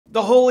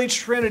The Holy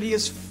Trinity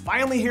is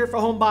finally here for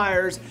home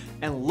buyers,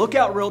 and look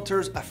out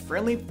realtors, a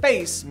friendly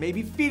face may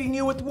be feeding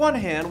you with one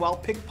hand while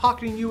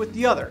pickpocketing you with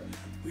the other.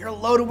 We are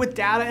loaded with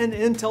data and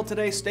intel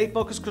today. Stay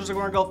focused because we're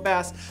going to go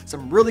fast.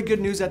 Some really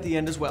good news at the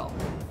end as well.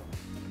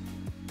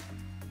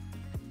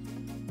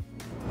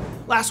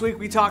 Last week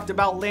we talked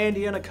about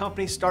Landian, a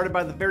company started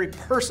by the very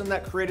person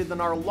that created the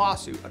NAR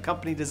lawsuit, a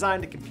company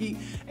designed to compete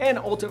and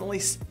ultimately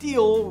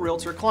steal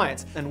realtor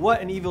clients. And what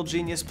an evil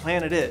genius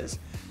plan it is.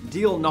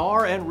 Deal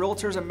NAR and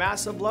realtors a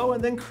massive blow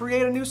and then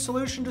create a new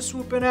solution to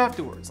swoop in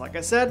afterwards. Like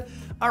I said,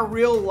 a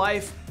real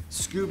life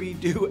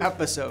Scooby-Doo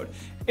episode.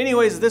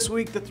 Anyways, this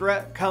week the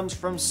threat comes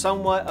from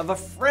somewhat of a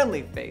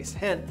friendly face.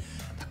 Hint,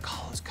 the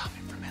call is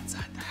coming from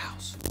inside the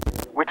house.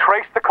 We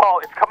traced the call.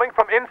 It's coming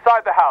from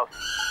inside the house.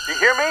 You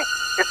hear me?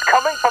 It's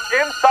coming from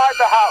inside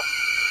the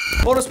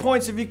house. Bonus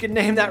points if you can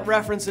name that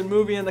reference and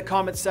movie in the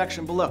comments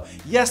section below.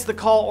 Yes, the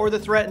call or the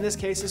threat in this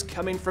case is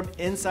coming from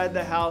inside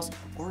the house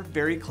or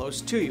very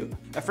close to you.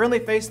 A friendly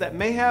face that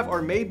may have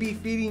or may be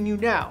feeding you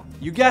now.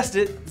 You guessed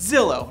it,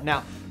 Zillow.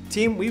 Now,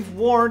 team, we've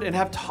warned and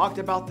have talked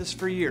about this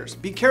for years.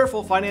 Be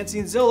careful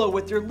financing Zillow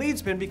with your lead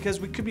spin because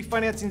we could be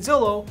financing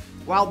Zillow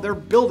while they're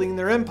building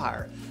their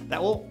empire.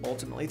 That will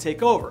ultimately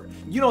take over.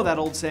 You know that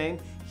old saying,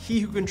 he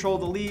who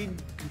controls the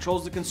lead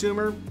controls the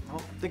consumer. I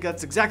don't think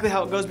that's exactly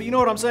how it goes, but you know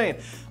what I'm saying.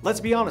 Let's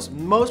be honest,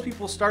 most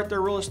people start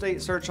their real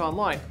estate search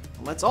online.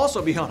 And let's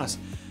also be honest,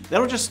 they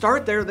don't just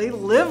start there, they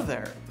live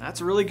there. That's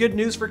really good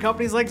news for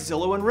companies like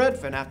Zillow and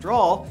Redfin. After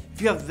all,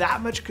 if you have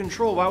that much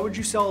control, why would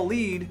you sell a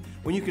lead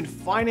when you can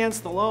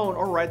finance the loan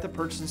or write the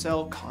purchase and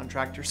sale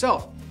contract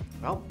yourself?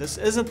 Well, this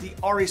isn't the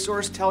RE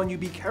source telling you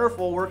be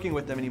careful working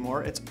with them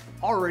anymore. It's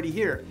already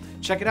here.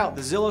 Check it out,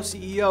 the Zillow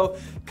CEO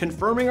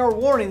confirming our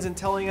warnings and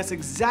telling us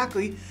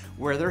exactly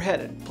where they're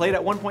headed. Played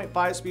at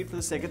 1.5 speed for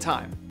the sake of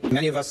time.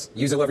 Many of us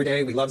use Zillow every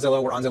day. We love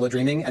Zillow. We're on Zillow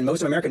dreaming. And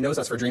most of America knows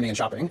us for dreaming and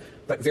shopping.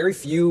 But very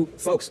few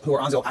folks who are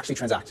on Zillow actually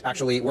transact,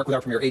 actually work with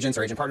our premier agents,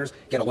 our agent partners,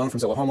 get a loan from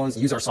Zillow Home Loans,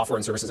 use our software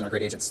and services and our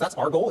great agents. So that's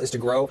our goal, is to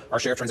grow our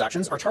share of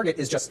transactions. Our target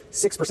is just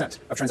 6%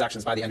 of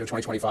transactions by the end of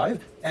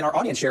 2025. And our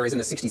audience share is in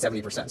the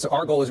 60-70%. So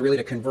our goal is really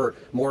to convert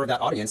more of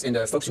that audience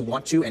into folks who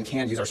want to and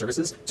can use our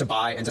services to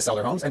buy and to sell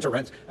their homes and to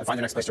rent and find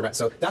their next place to rent.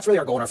 So that's really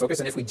our goal and our focus.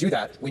 And if we do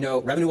that, we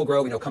know revenue will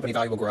grow, we know company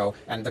value will grow,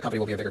 and the company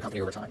will be a bigger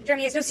company over time.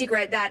 Jeremy, it's no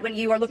secret that when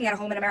you are looking at a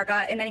home in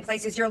America, in many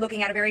places you're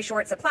looking at a very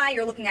short supply,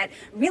 you're looking at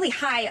really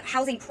high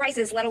housing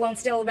prices, let alone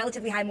still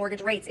relatively high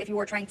mortgage rates if you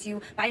were trying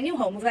to buy a new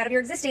home, move out of your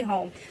existing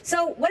home.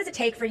 So what does it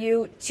take for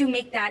you to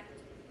make that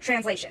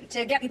translation,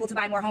 to get people to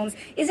buy more homes?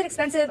 Is it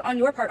expensive on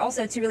your part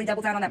also to really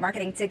double down on that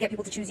marketing to get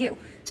people to choose you?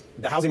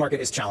 The housing market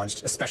is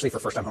challenged, especially for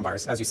first-time home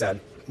buyers. As you said,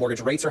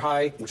 mortgage rates are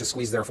high, which has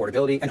squeezed their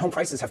affordability, and home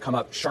prices have come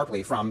up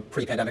sharply from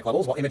pre-pandemic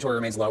levels while inventory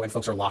remains low and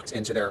folks are locked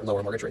into their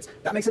lower mortgage rates.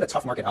 That makes it a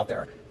tough market out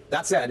there.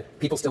 That said,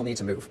 people still need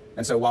to move.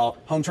 And so while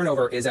home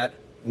turnover is at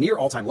near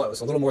all-time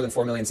lows, a little more than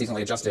 4 million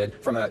seasonally adjusted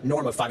from a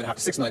norm of 5.5 to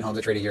 6 million homes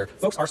that trade a year,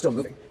 folks are still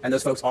moving. And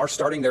those folks are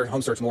starting their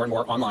home search more and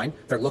more online.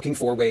 They're looking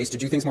for ways to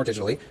do things more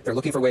digitally. They're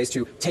looking for ways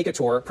to take a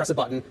tour, press a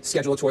button,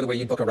 schedule a tour the way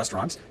you book a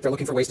restaurant. They're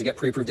looking for ways to get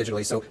pre-approved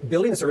digitally. So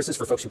building the services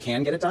for folks who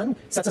can get it done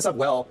sets us up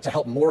well to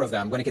help more of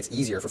them when it gets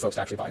easier for folks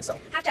to actually buy and sell.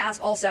 I have to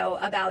ask also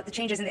about the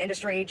changes in the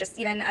industry, just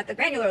even at the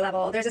granular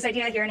level. There's this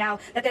idea here now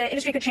that the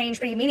industry could change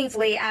pretty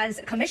meaningfully as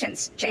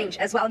commissions change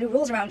as well, new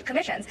rules around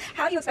commissions.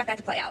 How do you expect that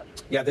to play out?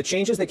 Yeah, the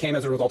changes that came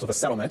as a result of a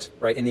settlement,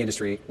 right, in the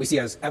industry, we see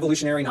as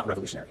evolutionary, not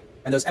revolutionary.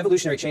 And those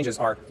evolutionary changes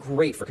are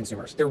great for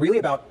consumers. They're really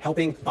about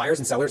helping buyers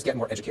and sellers get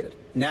more educated.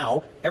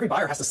 Now, every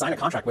buyer has to sign a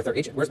contract with their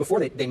agent, whereas before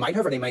they might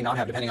have or they might not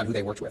have, depending on who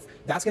they worked with.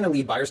 That's going to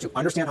lead buyers to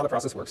understand how the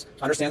process works,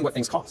 understand what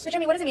things cost. So,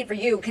 Jeremy, what does it mean for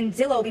you? Can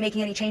Zillow be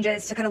making any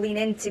changes to kind of lean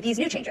into these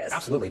new changes?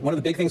 Absolutely. One of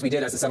the big things we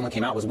did as the settlement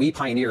came out was we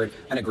pioneered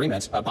an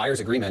agreement, a buyer's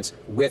agreement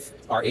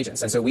with our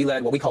agents. And so we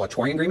led what we call a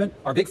touring agreement.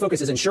 Our big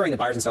focus is ensuring that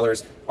buyers and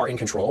sellers are in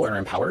control and are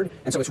empowered.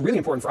 And so it's really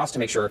important for us to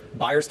make sure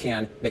buyers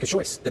can make a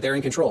choice, that they're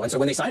in control. And so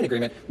when they sign an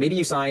agreement, maybe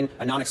you sign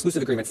a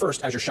non-exclusive agreement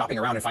first as you're shopping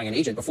around and finding an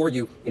agent before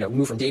you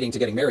move from dating to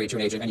getting married to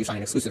an agent and you sign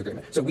an exclusive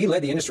agreement. So we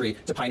led the industry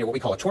to pioneer what we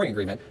call a touring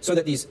agreement so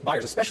that these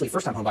buyers, especially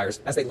first-time home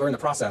buyers, as they learn the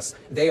process,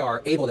 they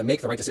are able to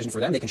make the right decision for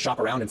them. They can shop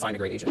around and find a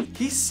great agent.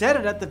 He said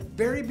it at the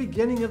very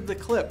beginning of the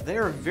clip. They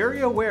are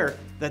very aware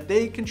that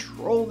they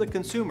control the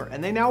consumer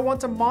and they now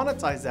want to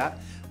monetize that,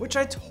 which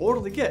I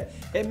totally get.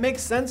 It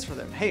makes sense for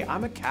them. Hey,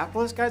 I'm a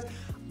capitalist, guys.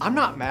 I'm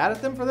not mad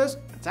at them for this.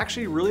 It's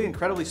actually really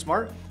incredibly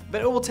smart,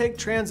 but it will take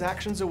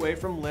transactions away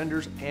from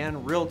lenders and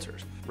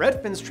realtors.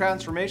 Redfin's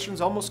transformation is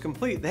almost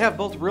complete. They have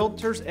both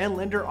realtors and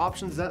lender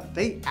options that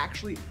they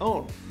actually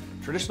own.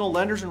 Traditional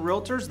lenders and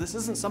realtors, this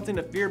isn't something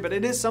to fear, but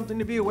it is something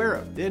to be aware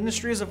of. The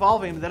industry is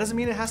evolving, but that doesn't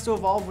mean it has to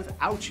evolve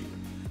without you.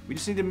 We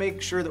just need to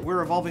make sure that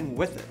we're evolving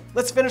with it.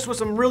 Let's finish with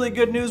some really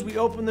good news. We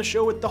opened the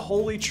show with the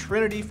Holy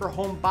Trinity for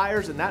home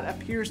buyers, and that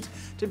appears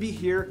to be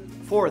here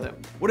for them.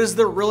 What is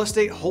the real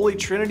estate Holy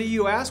Trinity,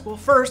 you ask? Well,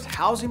 first,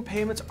 housing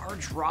payments are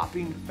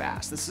dropping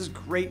fast. This is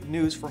great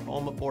news for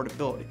home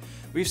affordability.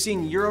 We've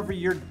seen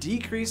year-over-year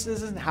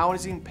decreases in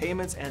housing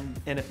payments, and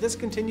if this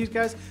continues,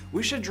 guys,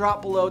 we should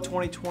drop below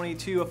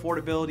 2022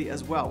 affordability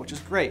as well, which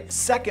is great.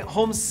 Second,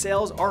 home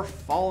sales are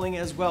falling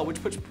as well,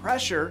 which puts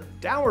pressure,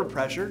 downward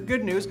pressure,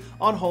 good news,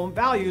 on home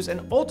values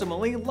and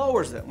ultimately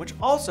lowers them, which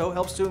also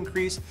helps to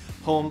increase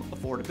home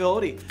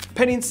affordability.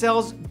 Pending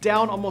sales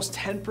down almost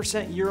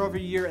 10% year over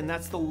year, and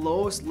that's the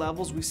lowest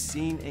levels we've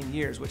seen in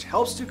years, which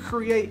helps to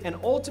create and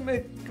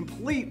ultimately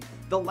complete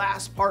the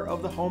last part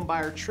of the home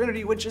buyer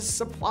trinity, which is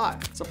supply.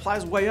 Supply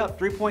is way up,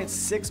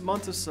 3.6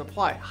 months of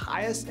supply,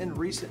 highest in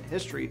recent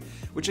history,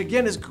 which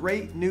again is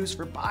great news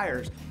for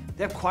buyers.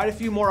 They have quite a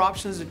few more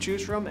options to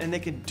choose from, and they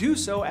can do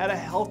so at a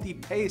healthy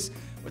pace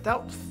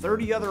without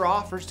 30 other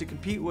offers to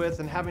compete with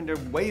and having to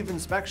waive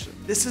inspection.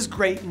 This is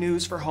great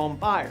news for home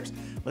buyers.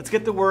 Let's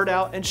get the word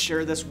out and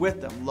share this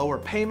with them. Lower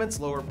payments,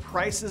 lower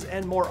prices,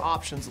 and more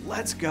options.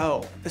 Let's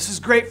go. This is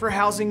great for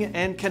housing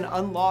and can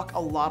unlock a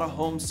lot of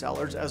home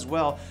sellers as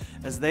well,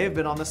 as they have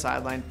been on the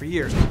sideline for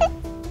years.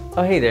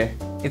 Oh hey there,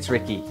 it's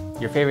Ricky,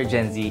 your favorite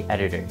Gen Z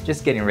editor,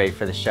 just getting ready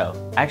for the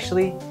show.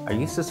 Actually, are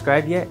you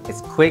subscribed yet?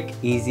 It's quick,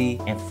 easy,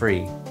 and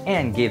free,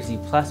 and gives you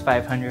plus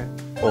 500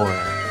 or...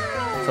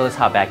 So let's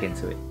hop back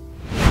into it.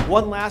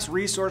 One last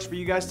resource for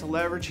you guys to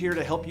leverage here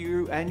to help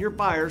you and your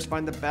buyers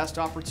find the best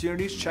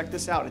opportunities. Check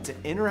this out. It's an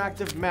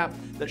interactive map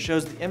that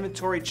shows the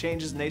inventory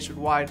changes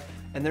nationwide,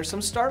 and there's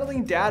some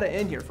startling data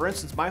in here. For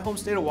instance, my home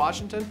state of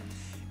Washington,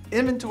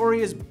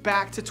 inventory is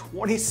back to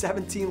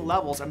 2017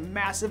 levels, a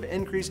massive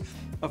increase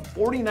of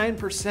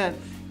 49%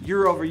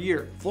 year over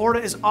year.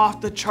 Florida is off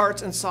the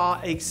charts and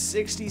saw a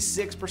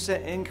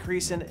 66%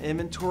 increase in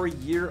inventory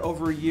year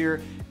over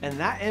year, and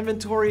that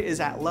inventory is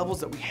at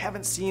levels that we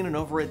haven't seen in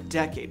over a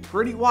decade.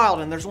 Pretty wild,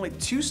 and there's only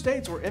 2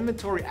 states where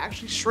inventory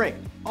actually shrank.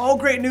 All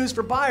great news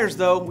for buyers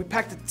though. We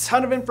packed a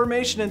ton of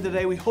information in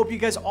today. We hope you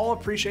guys all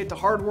appreciate the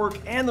hard work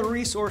and the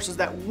resources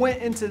that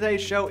went in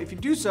today's show. If you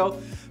do so,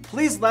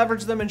 please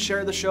leverage them and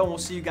share the show, and we'll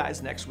see you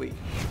guys next week.